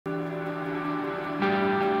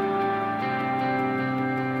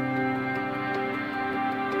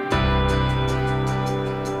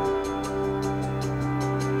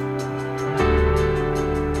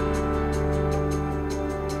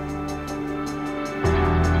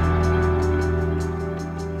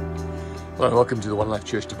Hello and welcome to the One Life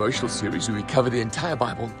Church devotional series where we cover the entire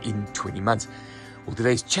Bible in 20 months. Well,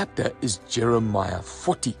 today's chapter is Jeremiah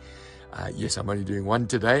 40. Yes, I'm only doing one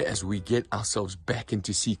today as we get ourselves back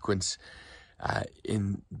into sequence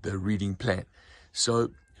in the reading plan. So,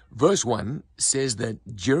 verse 1 says that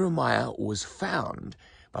Jeremiah was found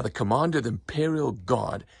by the commander of the imperial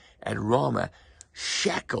guard at Ramah,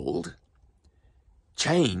 shackled,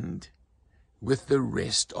 chained with the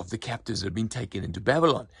rest of the captives that had been taken into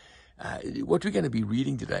Babylon. What we're going to be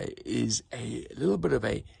reading today is a little bit of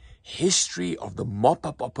a history of the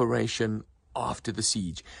mop-up operation after the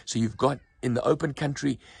siege. So you've got in the open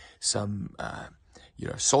country some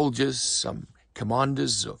soldiers, some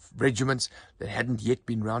commanders of regiments that hadn't yet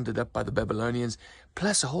been rounded up by the Babylonians,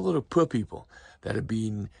 plus a whole lot of poor people that had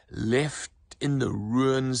been left in the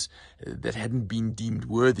ruins that hadn't been deemed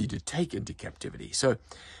worthy to take into captivity. So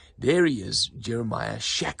there he is, Jeremiah,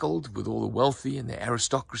 shackled with all the wealthy and the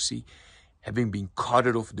aristocracy, having been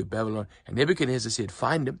carted off to Babylon. And Nebuchadnezzar said,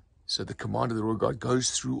 find him. So the commander of the royal guard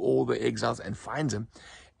goes through all the exiles and finds him.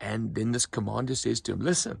 And then this commander says to him,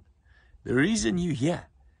 listen, the reason you're here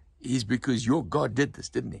is because your God did this,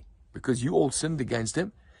 didn't he? Because you all sinned against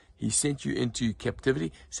him. He sent you into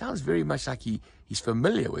captivity. Sounds very much like he's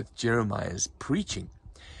familiar with Jeremiah's preaching.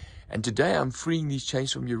 And today I'm freeing these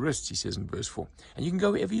chains from your wrists, he says in verse 4. And you can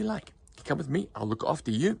go wherever you like. You come with me, I'll look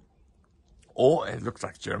after you. Or, it looks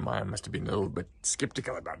like Jeremiah must have been a little bit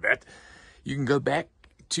skeptical about that, you can go back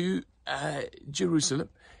to Jerusalem.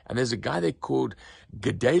 And there's a guy there called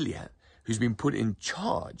Gedaliah who's been put in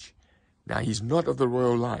charge. Now, he's not of the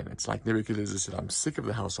royal line. It's like Nebuchadnezzar said, I'm sick of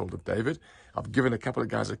the household of David. I've given a couple of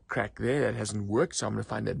guys a crack there. That hasn't worked, so I'm going to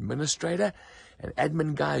find an administrator, an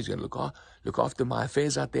admin guy who's going to look after my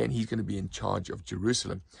affairs out there, and he's going to be in charge of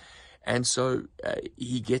Jerusalem. And so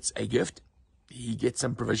he gets a gift. He gets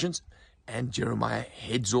some provisions, and Jeremiah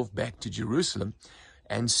heads off back to Jerusalem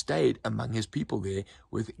and stayed among his people there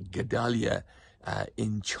with Gedaliah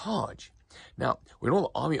in charge. Now, when all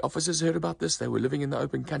the army officers heard about this, they were living in the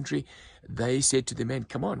open country, they said to the men,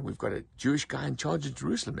 come on, we've got a Jewish guy in charge of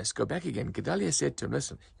Jerusalem, let's go back again. Gedaliah said to him,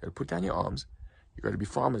 listen, you've got to put down your arms, you've got to be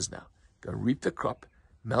farmers now, go reap the crop,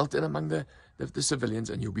 melt in among the civilians,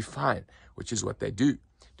 and you'll be fine, which is what they do.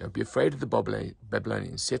 Don't be afraid of the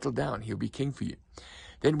Babylonians, settle down, he'll be king for you.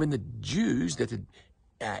 Then when the Jews that had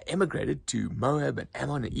emigrated to Moab and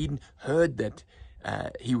Ammon and Edom heard that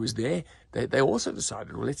he was there, they also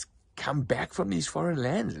decided, well, let's come back from these foreign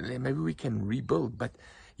lands and maybe we can rebuild. But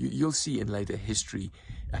you'll see in later history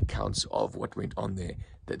accounts of what went on there,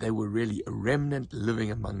 that they were really a remnant living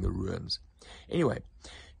among the ruins. Anyway,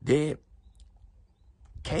 there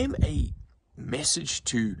came a message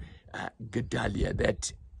to Gedaliah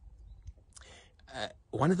that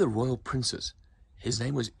one of the royal princes, his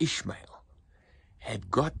name was Ishmael, had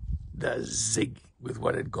got the zig with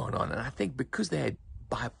what had gone on. And I think because they had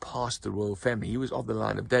bypassed the royal family, he was of the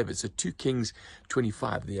line of David. So 2 Kings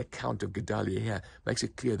 25, the account of Gedaliah here, makes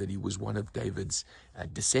it clear that he was one of David's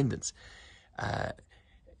descendants.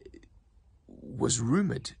 Was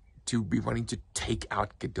rumored to be wanting to take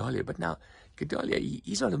out Gedaliah. But now, Gedaliah,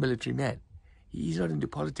 he's not a military man. He's not into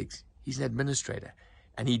politics. He's an administrator.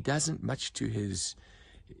 And he doesn't, much to his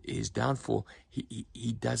downfall,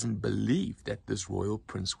 he doesn't believe that this royal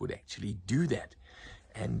prince would actually do that.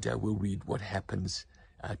 And we'll read what happens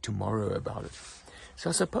tomorrow about it.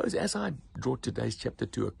 So I suppose as I draw today's chapter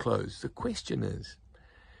to a close, the question is,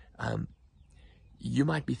 you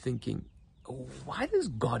might be thinking, why does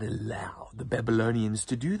God allow the Babylonians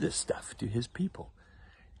to do this stuff to his people?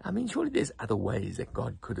 I mean, surely there's other ways that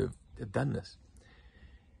God could have done this.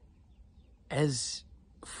 As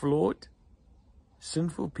flawed,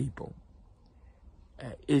 sinful people,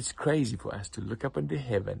 it's crazy for us to look up into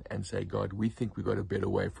heaven and say, God, we think we've got a better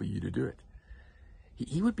way for you to do it.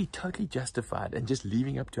 He would be totally justified in just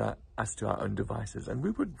leaving up to us to our own devices, and we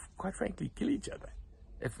would, quite frankly, kill each other.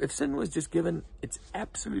 If sin was just given its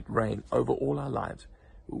absolute reign over all our lives,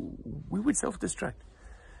 we would self-destruct.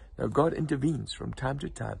 Now, God intervenes from time to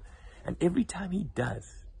time, and every time he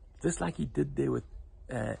does, just like he did there with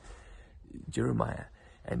Jeremiah,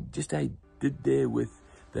 and just how he did there with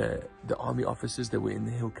the army officers that were in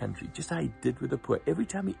the hill country, just how he did with the poor, every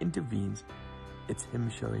time he intervenes, it's him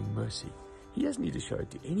showing mercy. He doesn't need to show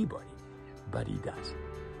it to anybody, but he does.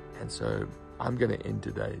 And so I'm going to end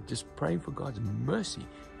today just praying for God's mercy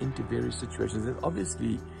into various situations. And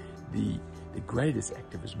obviously, the greatest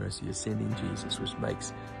act of his mercy is sending Jesus, which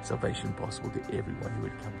makes salvation possible to everyone who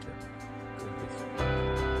would come to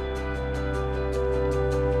him.